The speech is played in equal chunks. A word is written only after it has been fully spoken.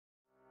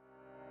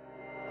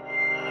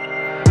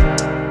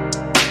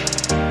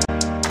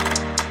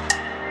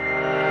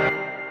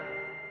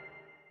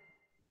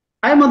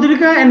Hi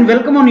Madhurika and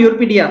welcome on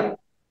YourPedia.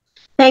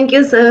 Thank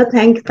you, sir.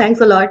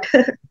 Thanks a lot.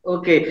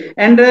 Okay,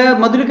 and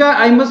Madhurika,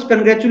 I must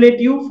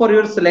congratulate you for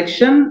your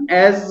selection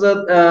as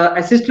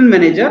assistant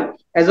manager,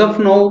 as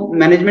of now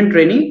management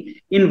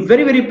trainee in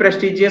very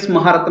prestigious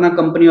Maharatna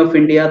company of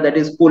India, that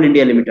is Coal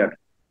India Limited.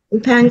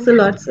 Thanks a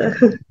lot, sir.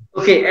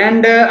 Okay,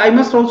 and I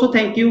must also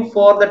thank you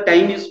for the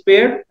time you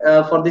spared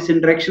for this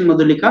interaction,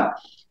 Madhulika.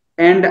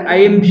 And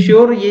I am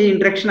sure ये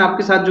interaction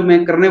आपके साथ जो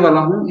मैं करने वाला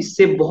हूँ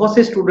इससे बहुत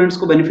से स्टूडेंट्स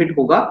को बेनिफिट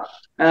होगा,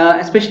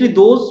 especially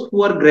those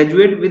who are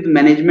graduate with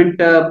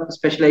management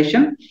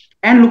specialization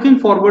and looking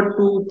forward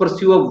to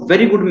pursue a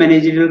very good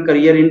managerial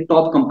career in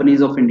top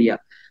companies of India.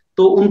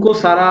 तो उनको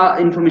सारा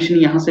इंफॉर्मेशन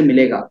यहाँ से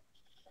मिलेगा.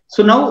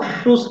 So now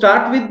to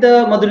start with the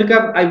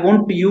Madhulika, I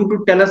want you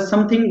to tell us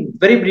something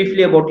very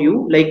briefly about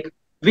you, like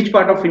which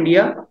part of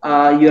India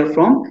you are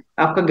from,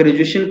 आपका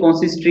graduation कौन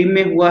सी stream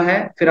में हुआ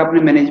है, फिर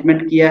आपने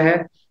मैनेजमेंट किया है,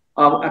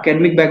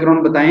 academic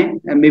background बताएं,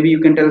 and maybe you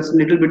can tell us a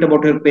little bit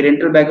about your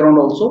parental background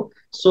also.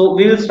 So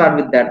we will start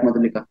with that,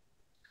 Madhulika.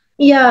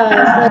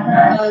 Yeah,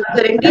 sir.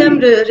 Currently, I'm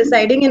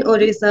residing in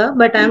Orissa,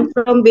 but I'm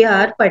from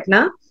Bihar,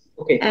 Patna.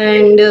 Okay.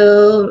 And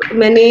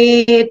मैंने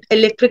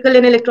electrical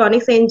and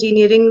electronics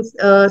engineering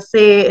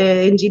से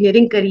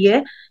engineering करी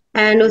है.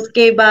 And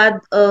उसके बाद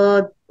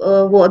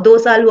वो 2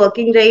 साल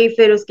working रही.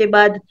 फिर उसके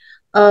बाद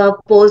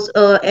पोस्ट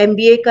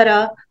MBA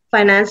करा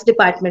फाइनेंस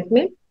डिपार्टमेंट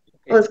में.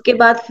 उसके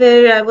बाद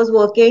फिर I was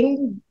working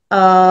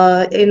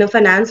in a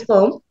finance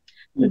firm.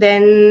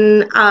 Then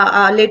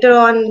later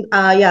on,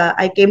 yeah,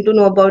 I came to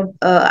know about.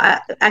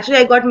 Actually,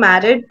 I got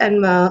married,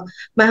 and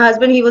my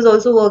husband, he's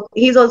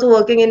also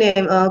working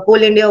in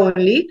Coal India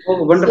only.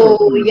 Oh, wonderful.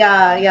 So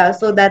yeah.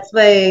 So that's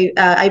why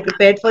I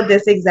prepared for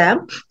this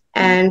exam,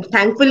 and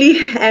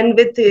thankfully, and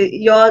with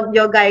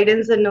your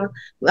guidance, and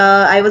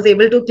I was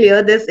able to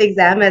clear this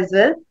exam as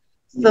well.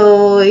 So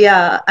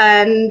yeah,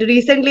 and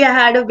recently I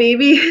had a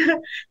baby.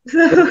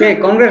 So, okay,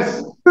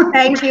 congrats.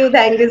 thank you,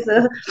 sir.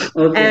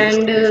 Okay.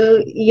 And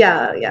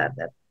yeah.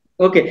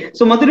 Okay,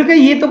 so Madhurika,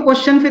 ये तो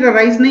question फिर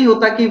arise नहीं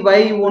होता कि why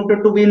you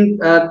wanted to be in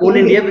Coal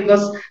India,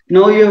 because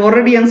now you have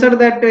already answered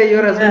that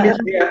your husband is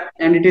there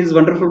and it is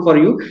wonderful for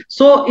you.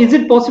 So is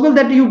it possible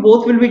that you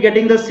both will be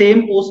getting the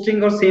same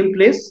posting or same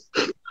place?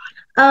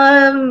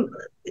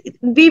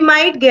 We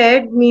might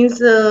get, means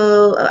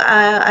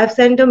I've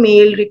sent a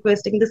mail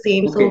requesting the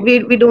same. Okay. So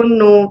we don't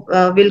know.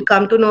 We'll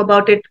come to know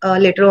about it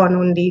later on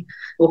only.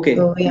 Okay.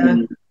 So yeah.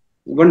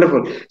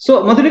 Wonderful.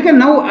 So Madhulika,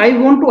 now I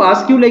want to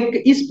ask you,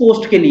 like इस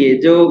post के लिए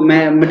जो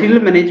material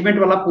management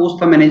वाला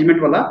post था,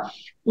 management वाला,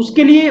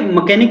 उसके लिए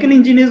mechanical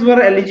engineers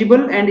were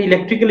eligible and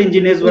electrical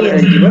engineers were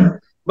eligible,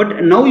 but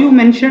now you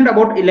mentioned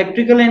about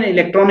electrical and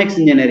electronics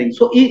engineering,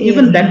 so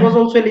even that was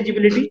also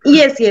eligibility?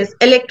 Yes,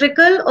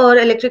 electrical or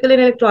electrical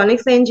and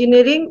electronics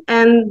engineering,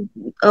 and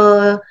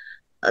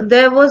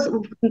there was,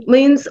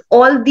 means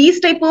all these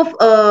type of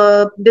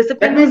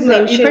disciplines was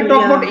mentioned. If I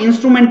talk about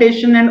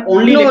instrumentation and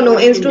only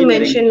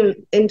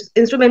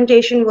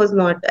instrumentation was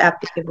not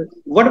applicable.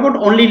 What about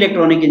only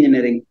electronic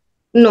engineering?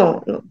 No.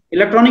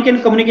 Electronic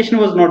and communication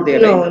was not there,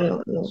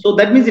 right? No. So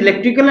that means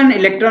electrical and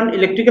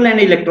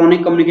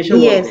electronic communication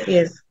was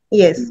there.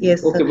 Yes. Okay,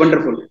 sir.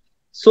 Wonderful.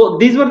 So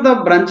these were the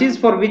branches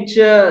for which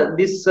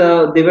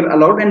they were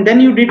allowed, and then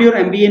you did your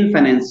MBA in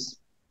finance.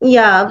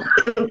 Yeah,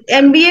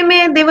 MBA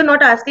mein they were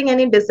not asking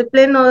any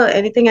discipline or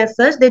anything as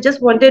such. They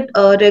just wanted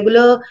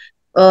regular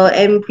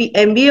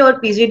MBA or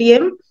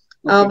PGDM.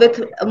 With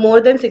more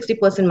than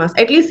 60% marks,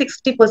 at least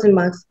 60%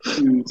 marks.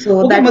 So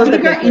okay, that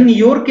Madhurika, was the in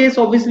your case,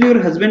 obviously your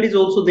husband is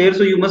also there,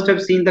 so you must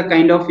have seen the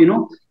kind of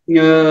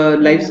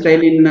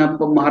lifestyle in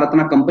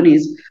Maharatna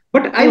companies.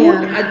 But I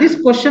want this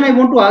question I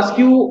want to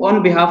ask you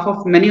on behalf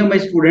of many of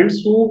my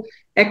students who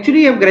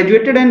actually have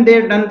graduated and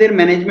they have done their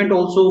management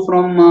also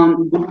from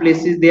good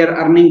places. They are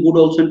earning good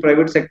also in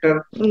private sector.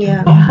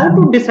 Yeah. How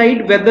to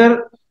decide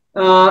whether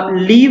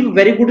leave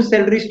very good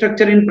salary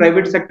structure in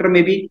private sector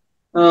maybe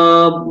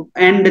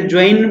and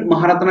join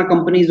Maharatna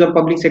companies or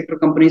public sector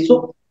companies?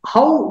 So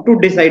how to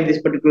decide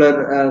this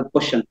particular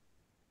question?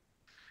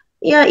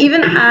 Yeah,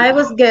 even I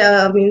was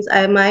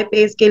my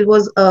pay scale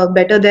was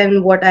better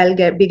than what I'll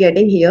be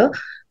getting here.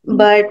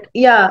 But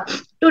yeah,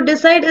 to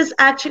decide is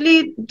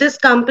actually this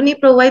company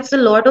provides a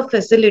lot of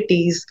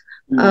facilities.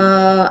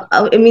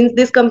 It means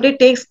this company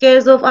takes care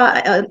of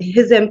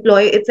its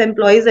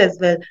employees as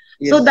well.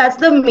 Yes. So that's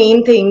the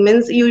main thing.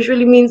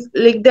 Usually means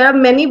like there are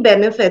many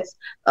benefits,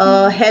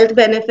 health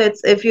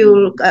benefits. If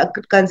you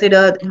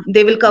consider,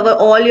 they will cover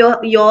all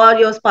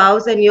your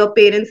spouse and your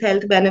parents'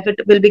 health benefit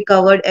will be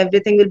covered.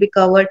 Everything will be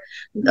covered.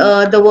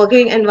 The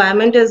working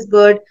environment is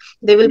good.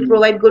 They will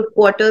provide good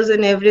quarters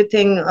and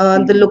everything.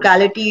 The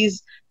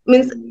localities,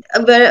 means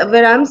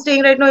where I'm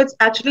staying right now, it's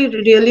actually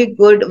really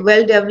good,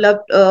 well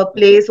developed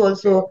place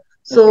also.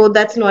 So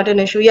that's not an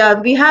issue. Yeah,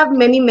 we have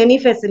many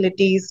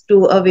facilities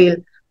to avail.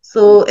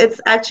 So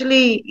it's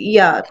actually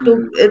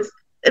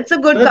it's a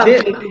good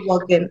company to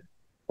work in.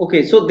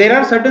 Okay, so there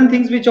are certain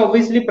things which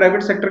obviously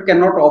private sector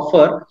cannot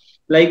offer,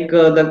 like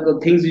the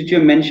things which you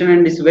mentioned,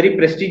 and it's very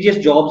prestigious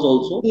jobs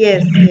also,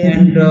 Yes, yes,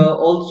 and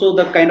also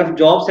the kind of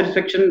job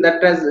satisfaction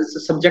that has it's a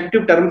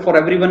subjective term for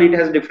everyone. It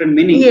has different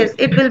meaning. yes.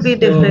 It will be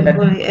So different that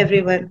for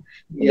everyone.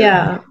 yeah,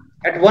 Yeah.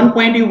 at one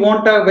point you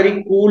want a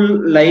very cool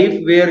life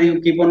where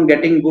you keep on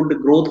getting good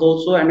growth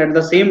also, and at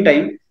the same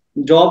time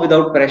job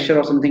without pressure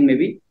or something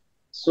maybe.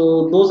 So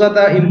those are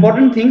the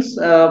important things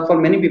for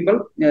many people,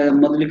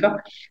 Madhulika.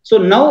 So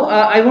now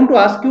I want to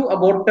ask you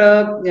about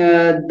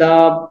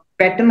the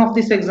pattern of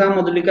this exam,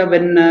 Madhulika.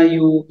 When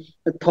you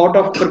thought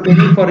of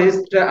preparing for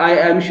it, I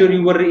am sure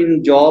you were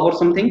in job or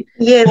something.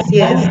 So Yes,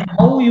 yes.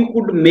 how you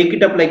could make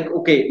it up, like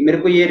okay मेरे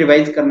को ये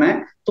revise करना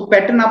है, तो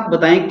pattern आप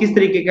बताएं किस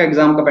तरीके का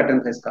एग्जाम का पैटर्न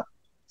था इसका.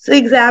 सो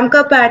एग्जाम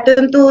का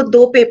पैटर्न तो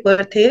दो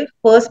पेपर थे.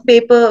 First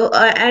paper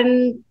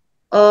and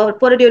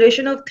for a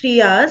duration of 3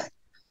 hours.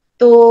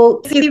 तो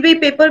किसी भी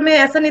पेपर में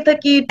ऐसा नहीं था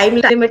कि टाइम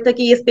लिमिट था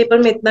कि इस पेपर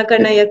में इतना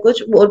करना है या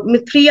कुछ.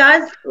 3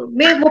 आवर्स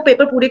में वो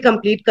पेपर पूरी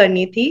कंप्लीट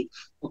करनी थी.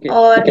 Okay.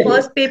 और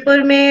फर्स्ट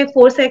पेपर में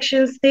 4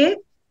 सेक्शंस थे.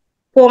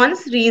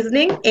 Quants,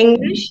 reasoning,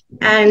 English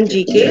and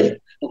GK.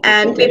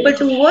 And paper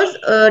 2 was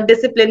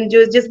discipline,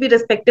 जो जिस भी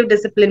रिस्पेक्टिव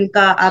डिसिप्लिन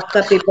का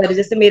आपका पेपर है.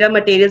 जैसे मेरा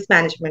materials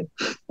management.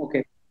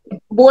 Okay.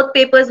 Both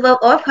papers were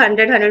of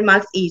 100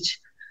 marks each.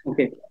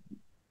 Okay.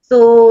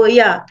 So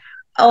yeah,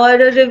 or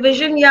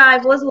revision, yeah, I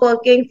was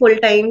working full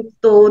time,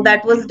 so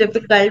that was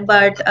difficult,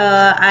 but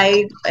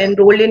I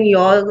enrolled in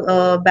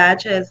your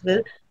batch as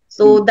well,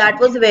 so that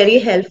was very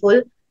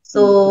helpful.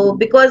 So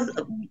because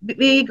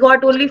we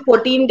got only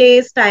 14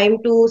 days time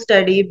to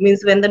study,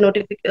 means when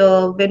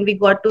the when we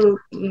got to,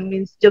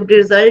 means जब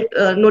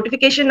result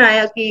notification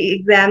आया कि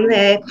exam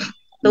है,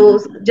 so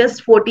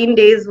just 14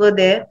 days were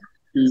there.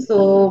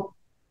 So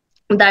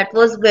that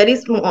was very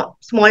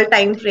small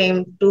time frame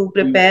to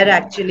prepare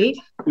actually.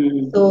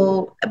 So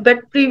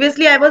but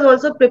previously I was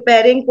also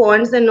preparing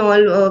quants and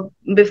all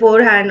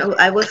beforehand.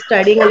 I was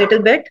studying a little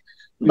bit,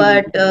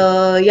 but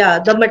yeah,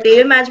 the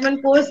material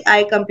management course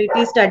I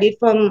completely studied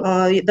from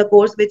the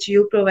course which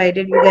you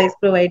guys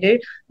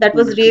provided. That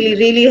was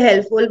really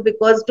helpful,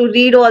 because to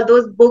read all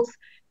those books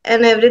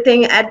and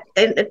everything at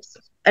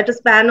a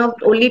span of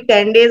only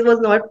 10 days was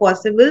not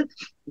possible.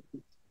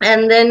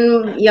 And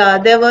then yeah,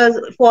 there was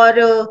for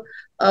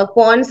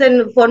quants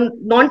and for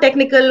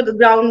non-technical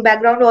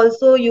background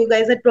also, you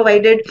guys had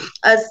provided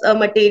us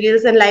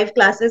materials and live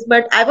classes,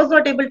 but I was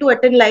not able to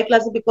attend live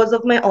classes because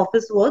of my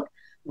office work.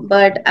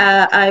 But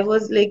I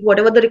was like,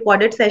 whatever the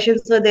recorded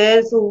sessions were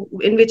there, so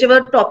in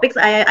whichever topics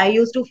I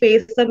used to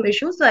face some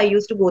issues, so I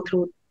used to go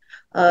through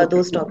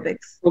those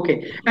topics.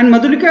 Okay. And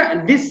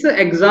Madhulika, this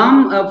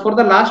exam for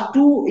the last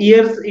 2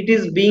 years it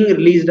is being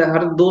released.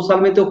 हर 2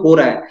 साल में तो हो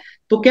रहा है.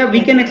 तो क्या we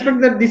can expect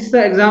that this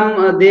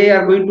exam they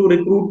are going to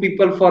recruit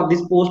people for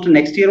this post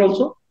next year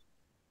also?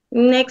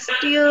 Next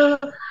year,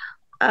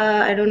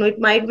 I don't know, it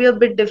might be a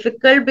bit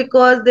difficult,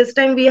 because this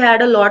time we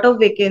had a lot of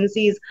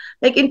vacancies.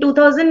 Like in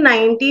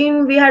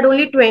 2019, we had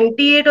only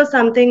 28 or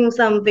something,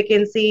 some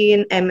vacancy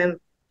in MM.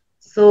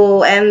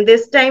 So, and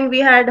this time we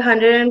had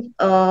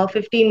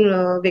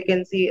 115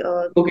 vacancy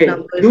Okay,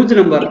 numbers huge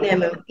number.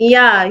 in MM.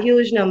 Yeah,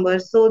 huge number.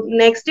 So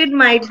next it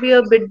might be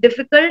a bit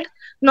difficult.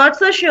 Not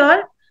so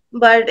sure,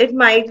 but it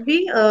might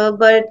be.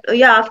 But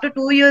yeah, after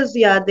 2 years,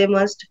 yeah, they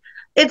must.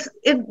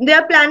 They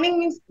are planning,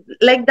 means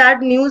like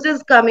that news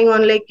is coming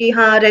on, like कि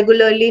हाँ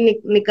regularly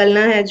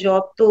निकलना है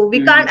job. So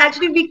we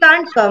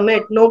can't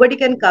commit. Nobody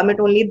can commit.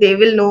 Only they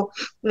will know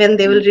when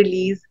they will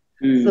release.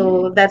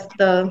 So that's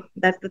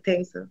the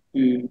thing, sir.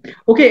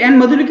 Okay,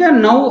 and Madhulika,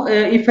 now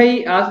if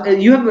I ask,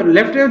 you have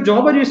left your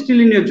job or you still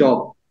in your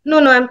job? No,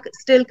 I'm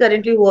still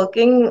currently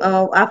working.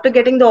 After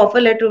getting the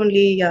offer letter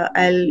only, yeah,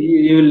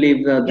 you will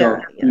leave the job.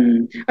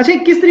 Yeah.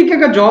 अच्छा, किस तरीके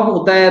का job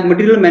होता है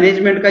material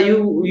management का?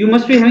 You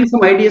must be having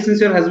some idea since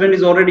your husband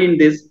is already in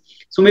this.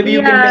 So maybe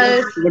you can tell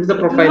us what is the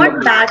profile.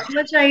 Not that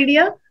much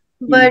idea,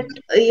 but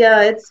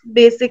yeah, it's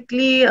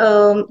basically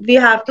we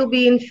have to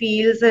be in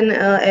fields and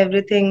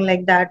everything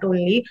like that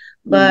only,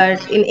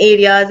 but in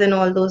areas and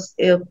all those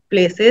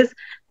places.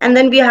 And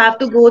then we have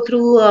to go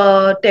through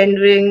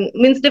tendering,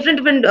 means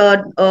different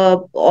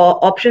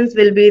options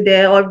will be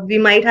there, or we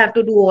might have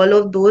to do all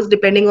of those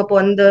depending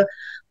upon the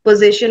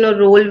position or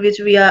role which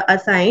we are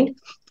assigned.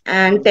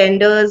 And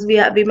tenders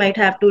we might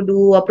have to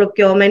do, a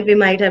procurement we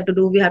might have to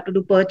do, we have to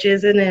do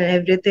purchasing and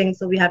everything,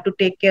 so we have to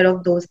take care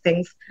of those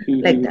things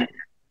like that.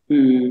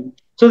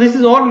 So this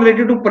is all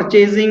related to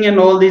purchasing and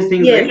all these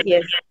things, yes,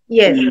 right?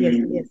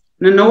 Yes.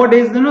 Now,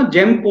 nowadays,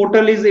 GEM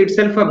portal is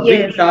itself a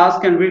big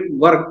task and big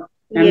work,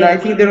 and I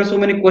think there are so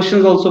many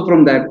questions also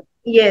from that.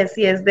 Yes,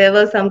 there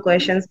were some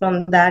questions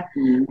from that.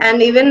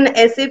 And even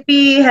SAP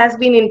has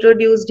been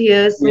introduced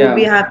here, so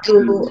we have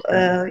to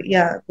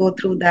go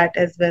through that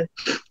as well.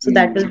 So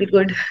that will be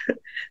good.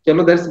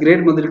 Chalo, that's great,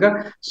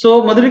 Madhulika.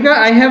 So Madhulika,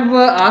 I have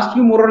asked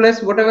you more or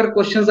less whatever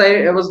questions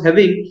I was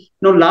having.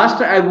 Now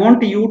last, I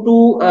want you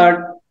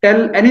to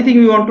tell anything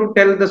you want to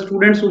tell the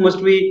students who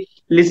must be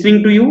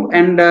listening to you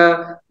and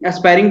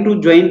aspiring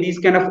to join these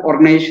kind of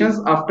organizations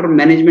after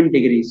management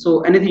degree.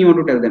 So anything you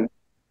want to tell them?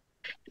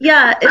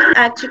 Yeah, it's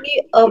actually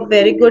a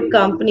very good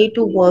company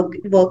to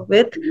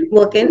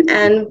work in,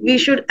 and we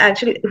should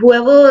actually,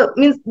 whoever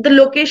means the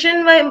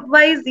location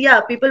wise,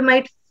 yeah, people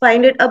might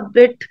find it a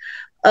bit,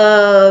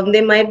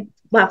 they might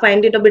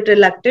find it a bit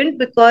reluctant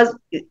because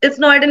it's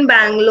not in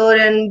Bangalore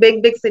and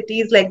big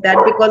cities like that,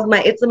 because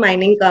it's a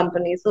mining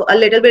company, so a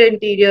little bit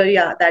interior,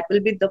 yeah, that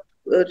will be the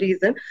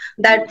reason,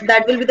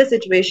 that will be the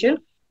situation.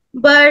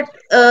 But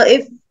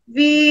if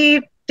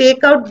we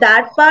take out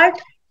that part,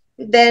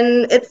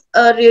 then it's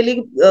a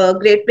really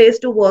great place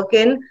to work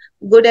in.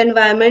 Good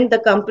environment, the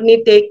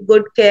company take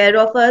good care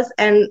of us,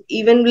 and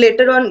even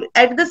later on,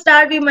 at the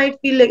start we might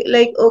feel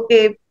like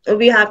okay,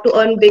 we have to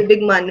earn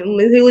big money,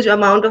 huge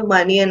amount of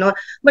money and all,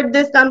 but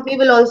this company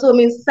will also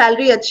mean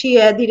salary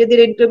achhi hai, dheere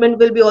dheere increment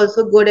will be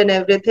also good and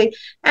everything,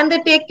 and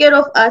they take care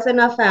of us and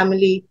our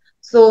family.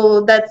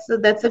 So that's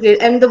a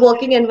great, and the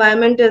working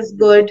environment is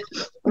good,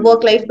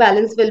 work life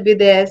balance will be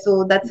there,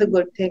 so that's a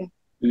good thing.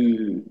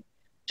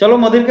 Chalo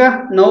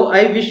Madhurika, now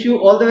I wish you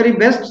all the very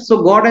best.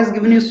 So God has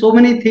given you so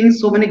many things,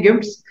 so many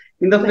gifts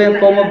in the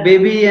form of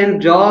baby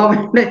and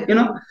job,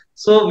 and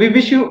So we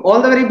wish you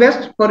all the very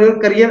best for your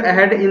career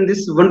ahead in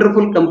this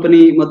wonderful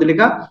company,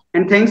 Madhulika.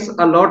 And thanks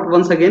a lot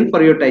once again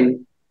for your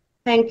time.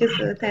 Thank you,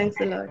 sir. Thanks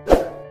a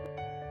lot.